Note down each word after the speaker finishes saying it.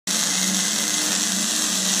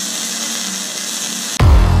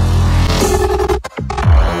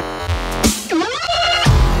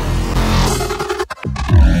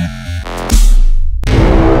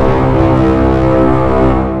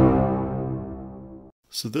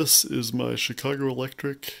So this is my Chicago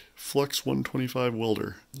Electric Flux 125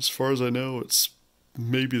 welder. As far as I know, it's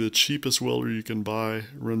maybe the cheapest welder you can buy. It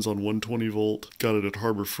runs on 120 volt. Got it at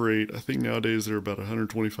Harbor Freight. I think nowadays they're about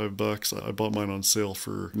 125 bucks. I bought mine on sale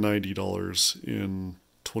for $90 in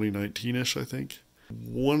 2019-ish, I think.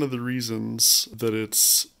 One of the reasons that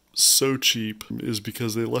it's so cheap is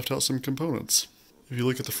because they left out some components. If you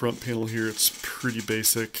look at the front panel here, it's pretty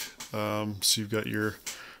basic. So you've got your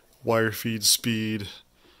wire feed speed,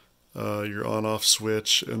 your on-off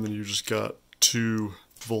switch, and then you just got two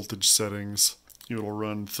voltage settings. It'll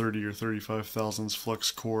run 30 or 35 thousandths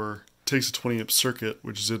flux core. It takes a 20 amp circuit,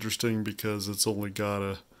 which is interesting because it's only got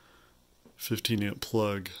a 15 amp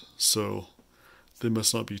plug, so they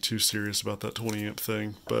must not be too serious about that 20 amp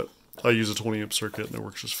thing, but I use a 20 amp circuit and it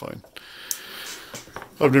works just fine.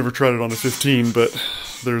 I've never tried it on a 15, but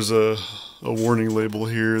there's a warning label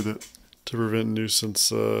here that to prevent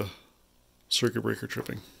nuisance circuit breaker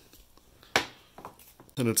tripping.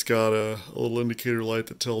 And it's got a little indicator light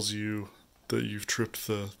that tells you that you've tripped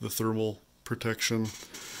the thermal protection.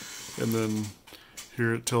 And then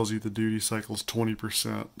here it tells you the duty cycle is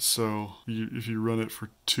 20%. So if you run it for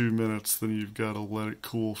 2 minutes, then you've got to let it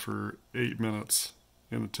cool for 8 minutes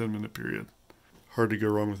in a 10-minute period. Hard to go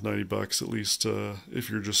wrong with 90 bucks, at least if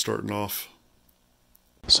you're just starting off.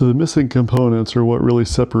 So the missing components are what really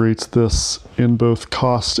separates this in both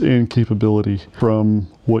cost and capability from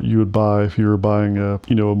what you would buy if you were buying a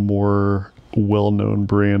more well-known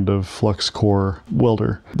brand of flux core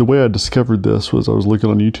welder. The way I discovered this was I was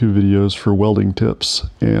looking on YouTube videos for welding tips,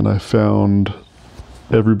 and I found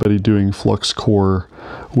everybody doing flux core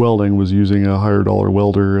welding was using a higher dollar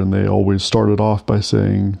welder, and they always started off by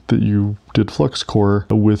saying that you did flux core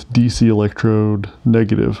with DC electrode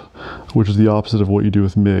negative, which is the opposite of what you do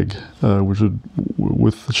with MIG,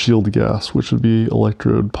 with shield gas, which would be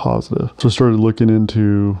electrode positive. So I started looking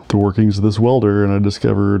into the workings of this welder, and I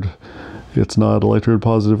discovered it's not electrode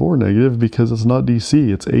positive or negative because it's not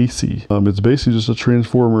DC, it's AC. It's basically just a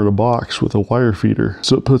transformer in a box with a wire feeder.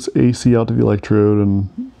 So it puts AC out to the electrode,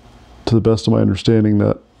 and to the best of my understanding,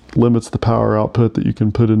 that limits the power output that you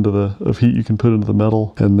can put into heat you can put into the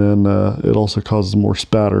metal. And then it also causes more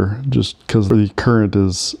spatter just because the current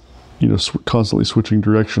is constantly switching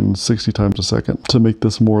directions 60 times a second. To make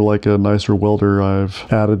this more like a nicer welder,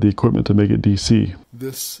 I've added the equipment to make it DC.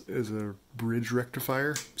 This is a bridge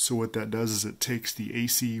rectifier. So what that does is it takes the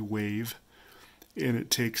AC wave and it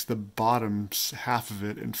takes the bottom half of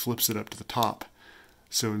it and flips it up to the top.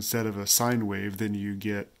 So instead of a sine wave, then you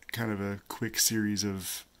get kind of a quick series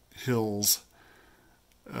of hills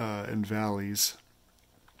and valleys.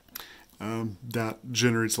 That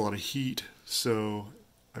generates a lot of heat. So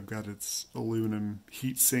I've got its aluminum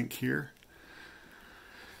heat sink here.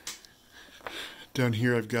 Down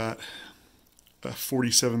here I've got a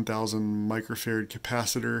 47,000 microfarad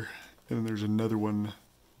capacitor, and then there's another one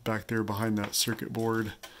back there behind that circuit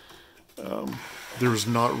board. There was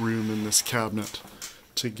not room in this cabinet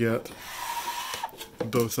to get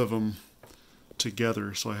both of them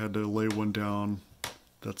together, so I had to lay one down.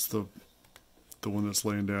 That's the one that's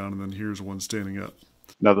laying down, and then here's one standing up.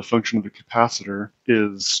 Now the function of the capacitor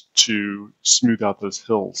is to smooth out those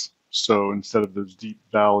hills. So instead of those deep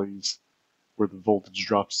valleys where the voltage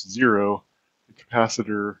drops to zero, the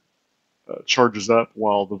capacitor charges up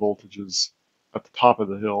while the voltage is at the top of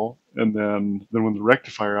the hill, and then when the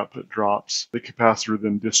rectifier output drops, the capacitor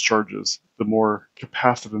then discharges. The more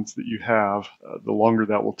capacitance that you have, the longer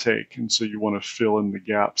that will take, and so you want to fill in the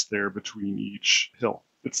gaps there between each hill.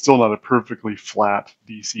 It's still not a perfectly flat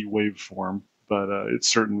DC waveform, but it's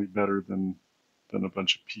certainly better than a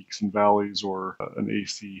bunch of peaks and valleys or an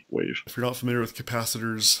AC wave. If you're not familiar with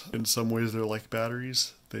capacitors, in some ways they're like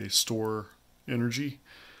batteries. They store energy.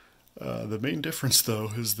 The main difference,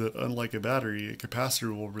 though, is that unlike a battery, a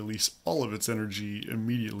capacitor will release all of its energy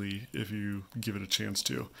immediately if you give it a chance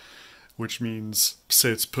to, which means,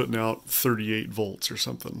 say it's putting out 38 volts or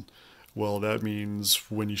something. Well, that means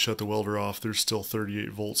when you shut the welder off, there's still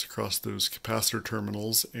 38 volts across those capacitor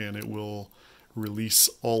terminals, and it will release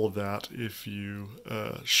all of that if you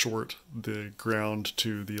short the ground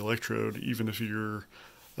to the electrode, even if you're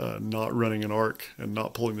not running an arc and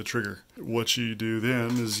not pulling the trigger. What you do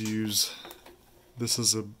then is this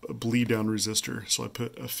is a bleed down resistor. So I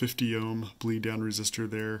put a 50 ohm bleed down resistor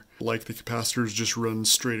there. Like the capacitors, just run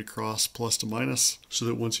straight across plus to minus, so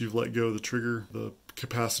that once you've let go of the trigger, the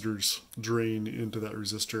capacitors drain into that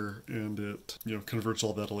resistor, and it converts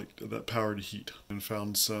all that power to heat. And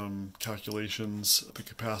found some calculations of the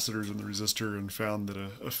capacitors and the resistor, and found that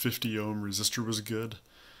a 50 ohm resistor was good.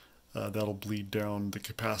 That'll bleed down the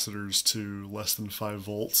capacitors to less than 5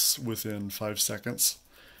 volts within 5 seconds.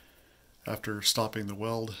 After stopping the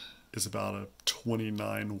weld is about a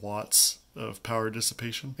 29 watts of power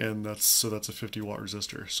dissipation, and that's a 50-watt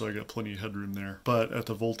resistor, so I got plenty of headroom there. But at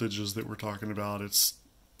the voltages that we're talking about, it's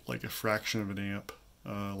like a fraction of an amp,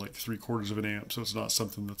 like 3/4 of an amp, so it's not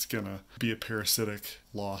something that's gonna be a parasitic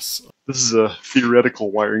loss. This is a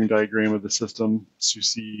theoretical wiring diagram of the system. So you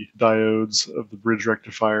see diodes of the bridge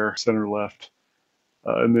rectifier center left,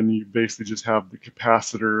 and then you basically just have the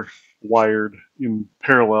capacitor wired in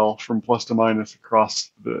parallel from plus to minus across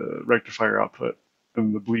the rectifier output.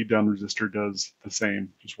 And the bleed down resistor does the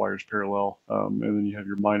same, just wires parallel. And then you have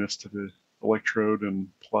your minus to the electrode and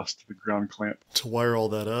plus to the ground clamp. To wire all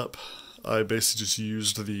that up, I basically just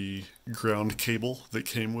used the ground cable that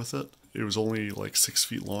came with it. It was only like 6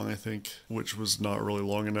 feet long, I think, which was not really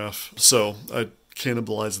long enough. So I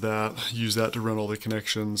cannibalized that, used that to run all the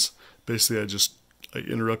connections. Basically, I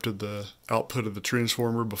interrupted the output of the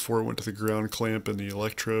transformer before it went to the ground clamp and the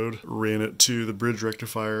electrode, ran it to the bridge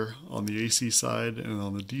rectifier on the AC side, and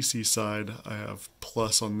on the DC side, I have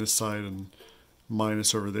plus on this side and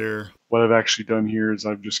minus over there. What I've actually done here is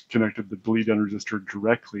I've just connected the bleed down resistor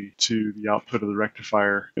directly to the output of the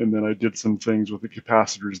rectifier, and then I did some things with the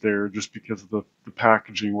capacitors there just because the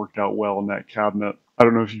packaging worked out well in that cabinet. I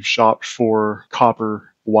don't know if you've shopped for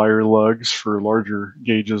copper wire lugs for larger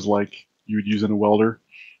gauges like you would use in a welder,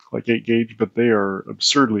 like 8 gauge, but they are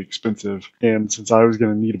absurdly expensive. And since I was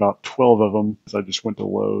going to need about 12 of them, I just went to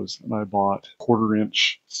Lowe's and I bought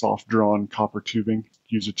 1/4-inch soft drawn copper tubing.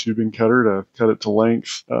 Used a tubing cutter to cut it to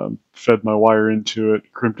length, fed my wire into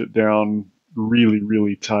it, crimped it down really,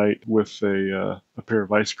 really tight with a pair of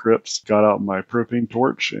vice grips. Got out my propane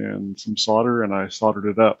torch and some solder, and I soldered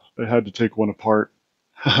it up. I had to take one apart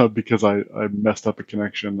because I messed up a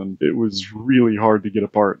connection, and it was really hard to get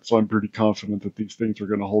apart. So I'm pretty confident that these things are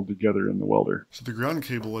going to hold together in the welder. So the ground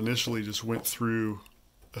cable initially just went through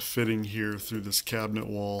a fitting here through this cabinet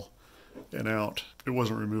wall and out. It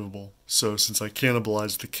wasn't removable. So since I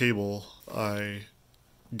cannibalized the cable, I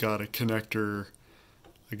got a connector.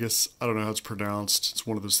 I guess, I don't know how it's pronounced. It's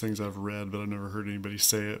one of those things I've read, but I've never heard anybody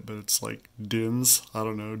say it. But it's like Dinse. I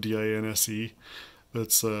don't know, D-I-N-S-E.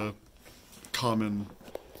 That's a common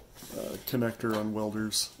connector on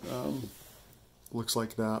welders. Looks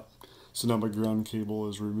like that. So now my ground cable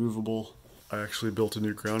is removable. I actually built a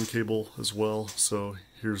new ground cable as well. So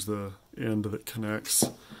here's the end that connects.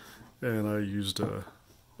 And I used a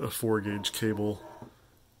 4-gauge cable,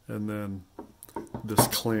 and then this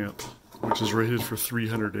clamp, which is rated for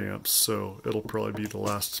 300 amps, so it'll probably be the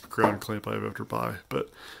last ground clamp I ever buy, but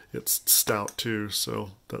it's stout too,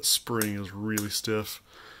 so that spring is really stiff,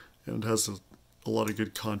 and it has a lot of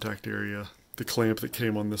good contact area. The clamp that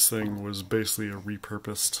came on this thing was basically a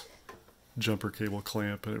repurposed jumper cable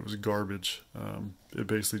clamp, and it was garbage. It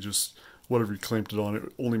basically just, whatever you clamped it on,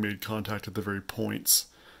 it only made contact at the very points.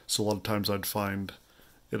 So a lot of times I'd find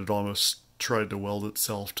it had almost tried to weld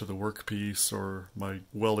itself to the workpiece or my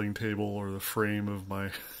welding table or the frame of my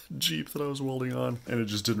Jeep that I was welding on. And it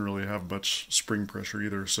just didn't really have much spring pressure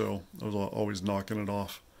either, so I was always knocking it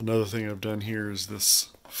off. Another thing I've done here is this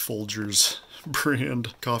Folgers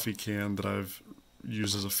brand coffee can that I've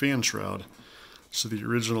used as a fan shroud. So the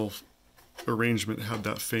original arrangement had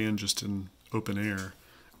that fan just in open air,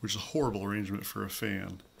 which is a horrible arrangement for a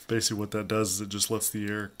fan. Basically what that does is it just lets the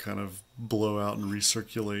air kind of blow out and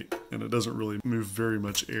recirculate, and it doesn't really move very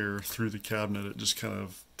much air through the cabinet, it just kind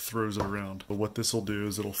of throws it around. But what this will do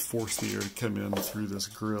is it'll force the air to come in through this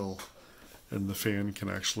grill, and the fan can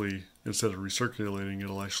actually, instead of recirculating,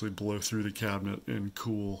 it'll actually blow through the cabinet and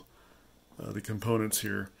cool the components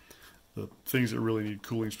here. The things that really need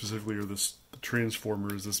cooling specifically are the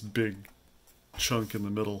transformer is this big chunk in the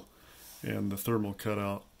middle, and the thermal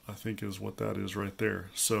cutout, I think, is what that is right there.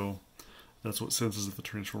 So that's what senses if the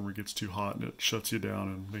transformer gets too hot, and it shuts you down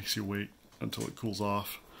and makes you wait until it cools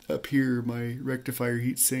off. Up here, my rectifier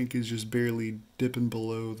heatsink is just barely dipping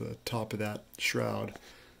below the top of that shroud.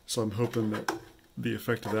 So I'm hoping that the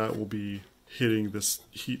effect of that will be hitting this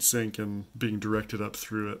heatsink and being directed up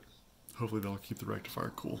through it. Hopefully that'll keep the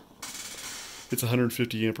rectifier cool. It's a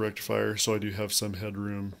 150 amp rectifier, so I do have some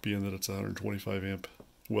headroom, being that it's a 125 amp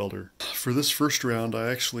welder. For this first round,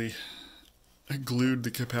 I glued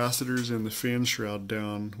the capacitors and the fan shroud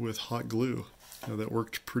down with hot glue. That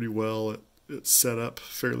worked pretty well. It set up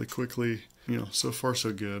fairly quickly. So far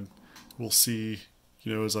so good. We'll see,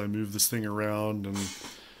 as I move this thing around and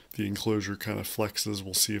the enclosure kind of flexes,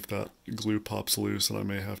 we'll see if that glue pops loose, and I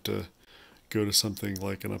may have to go to something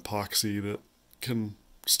like an epoxy that can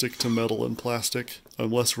stick to metal and plastic.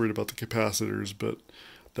 I'm less worried about the capacitors, but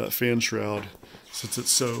that fan shroud, since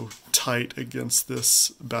it's so tight against this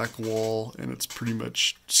back wall and it's pretty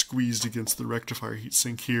much squeezed against the rectifier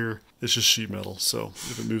heatsink here, it's just sheet metal. So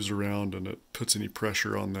if it moves around and it puts any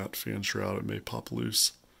pressure on that fan shroud, it may pop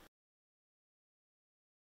loose.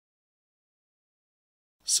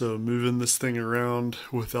 So moving this thing around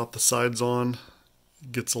without the sides on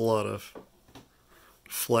gets a lot of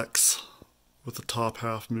flex with the top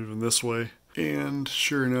half moving this way. And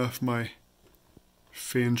sure enough, my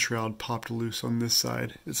fan shroud popped loose on this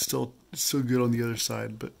side. It's still good on the other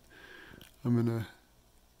side, but I'm gonna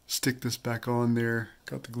stick this back on there.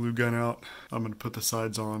 Got the glue gun out. I'm gonna put the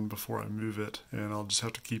sides on before I move it, and I'll just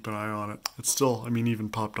have to keep an eye on it. It's still, I mean, even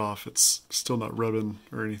popped off, it's still not rubbing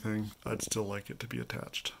or anything. I'd still like it to be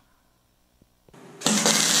attached.